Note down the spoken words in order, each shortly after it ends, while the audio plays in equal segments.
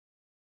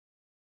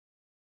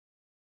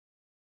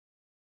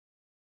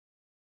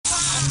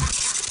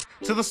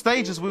to the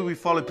stages where we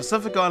follow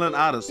Pacific Island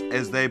artists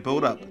as they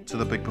build up to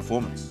the big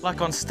performance. Like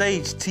on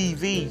stage,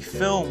 TV,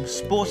 film,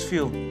 sports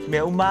field, me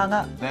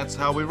umanga. That's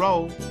how we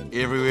roll,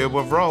 everywhere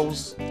with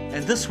roles.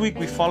 And this week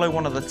we follow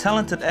one of the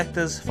talented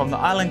actors from the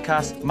island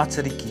cast,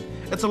 Matariki.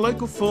 It's a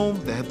local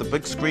film that hit the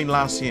big screen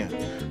last year.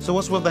 So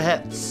what's with the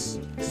hats?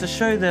 It's to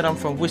show that I'm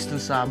from Western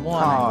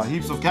Samoa. Oh,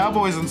 heaps of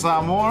cowboys in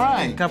Samoa,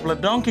 eh? A couple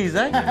of donkeys,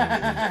 eh?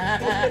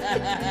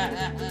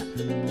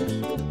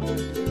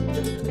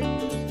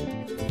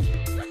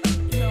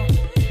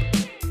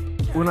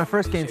 When I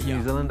first came to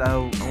New Zealand, I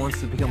wanted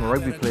to become a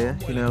rugby player,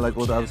 you know, like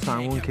all the other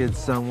Samoan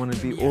kids wanted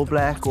to be All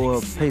Black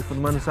or play for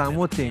the Mana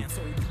Samoa team.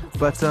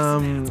 But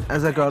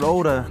as I got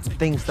older,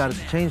 things started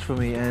to change for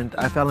me and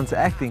I fell into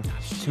acting.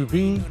 To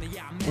be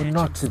or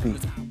not to be.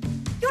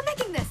 You're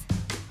making this?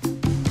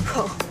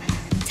 Cool.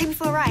 Take me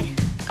for a ride.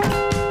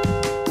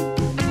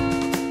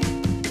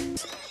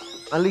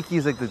 Matariki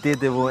is like the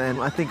daredevil and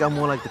I think I'm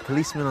more like the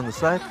policeman on the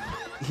side.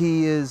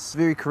 He is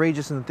very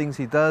courageous in the things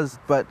he does,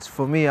 but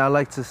for me, I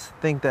like to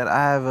think that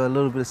I have a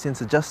little bit of sense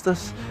of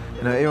justice.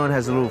 You know, everyone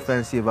has a little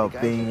fancy about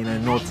being, you know,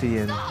 naughty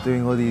and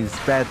doing all these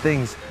bad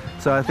things.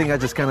 So I think I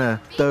just kind of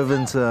dove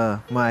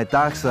into my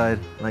dark side,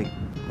 like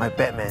my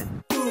Batman.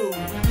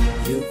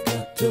 You've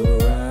got to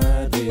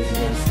ride with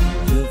us.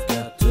 You've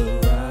got to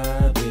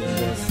ride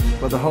with us.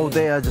 But the whole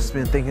day I've just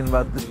been thinking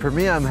about this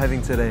premiere I'm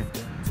having today.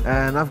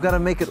 And I've got to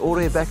make it all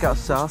the way back out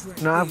south.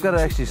 You know, I've got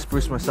to actually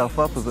spruce myself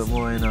up a bit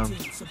more and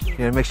you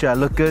know, make sure I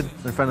look good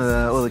in front of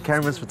all the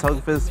cameras,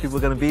 photographers, people are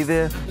going to be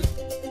there.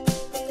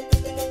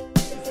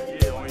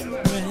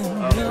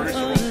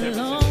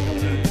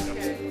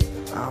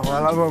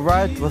 Well, I've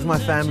arrived with my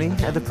family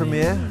at the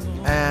premiere,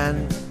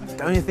 and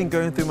the only thing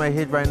going through my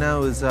head right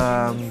now is,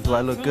 do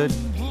I look good?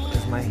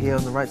 Is my hair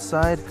on the right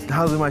side?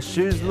 How do my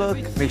shoes look?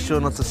 Make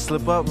sure not to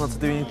slip up, not to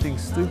do anything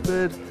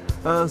stupid.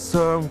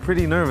 So I'm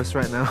pretty nervous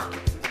right now.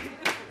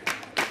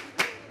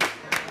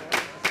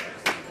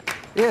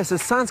 Yes,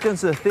 it's time to go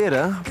into the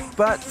theatre,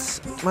 but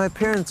my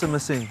parents are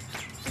missing.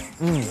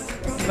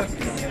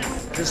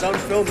 His own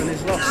film and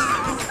he's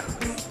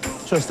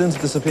lost. Trust them to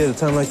disappear at a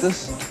time like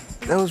this?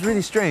 That was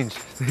really strange.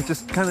 They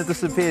just kind of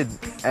disappeared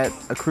at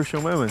a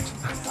crucial moment.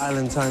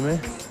 Island time, eh?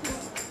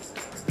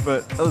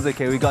 But it was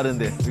okay, we got in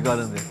there, we got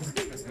in there.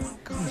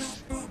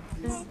 Gosh.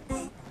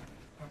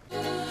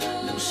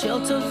 No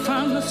shelter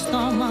from the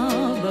storm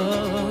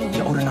above.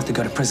 You're old enough to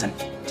go to prison,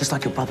 just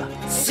like your brother.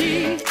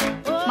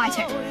 My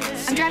turn.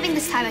 I'm driving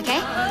this time, okay?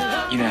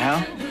 You know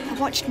how? I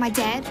watched my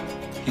dad.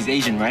 He's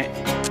Asian, right?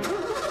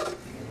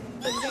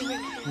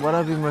 What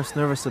I've been most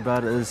nervous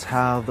about is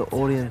how the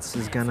audience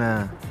is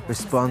gonna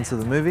respond to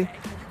the movie,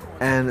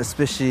 and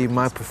especially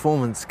my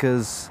performance,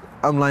 because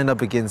I'm lined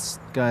up against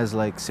guys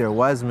like Sarah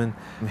Wiseman,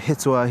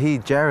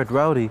 Hituahi, Jared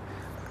Rowdy,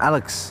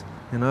 Alex,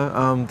 you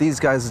know? These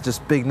guys are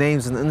just big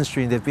names in the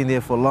industry and they've been there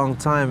for a long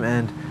time,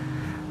 and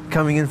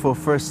coming in for a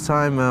first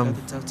time, an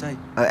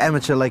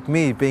amateur like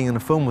me, being in a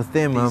film with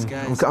them,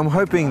 I'm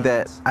hoping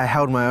that I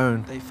held my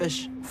own.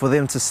 For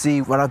them to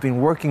see what I've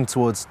been working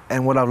towards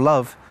and what I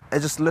love,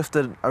 it just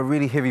lifted a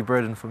really heavy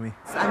burden for me.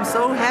 I'm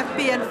so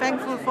happy and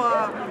thankful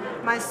for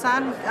my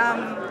son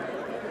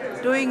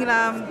doing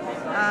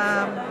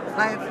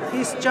like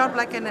his job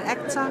like an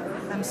actor.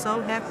 I'm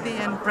so happy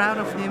and proud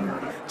of him.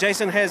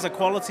 Jason has a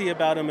quality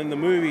about him in the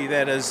movie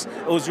that it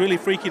was really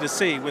freaky to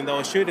see when they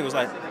were shooting. It was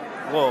like,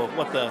 whoa,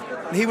 what the?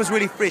 He was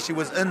really fresh. He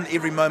was in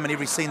every moment,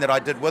 every scene that I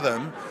did with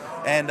him.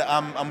 And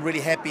I'm really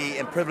happy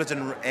and privileged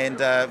and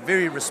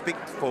very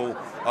respectful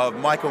of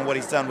Michael and what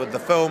he's done with the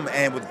film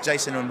and with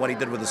Jason and what he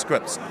did with the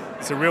scripts.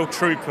 It's a real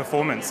true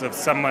performance of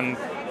someone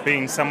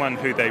being someone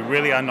who they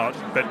really are not,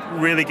 but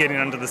really getting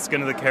under the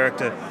skin of the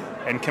character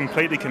and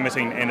completely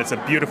committing, and it's a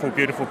beautiful,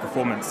 beautiful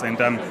performance. And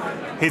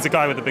he's a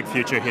guy with a big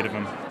future ahead of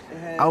him.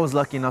 I was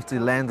lucky enough to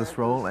land this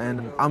role,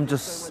 and I'm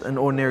just an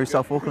ordinary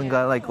South Auckland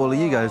guy like all of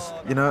you guys.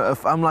 You know,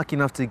 if I'm lucky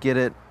enough to get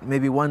it,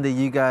 maybe one day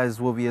you guys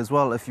will be as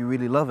well if you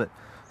really love it.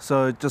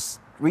 So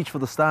just reach for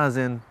the stars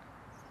and,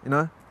 you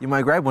know, you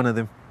might grab one of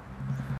them.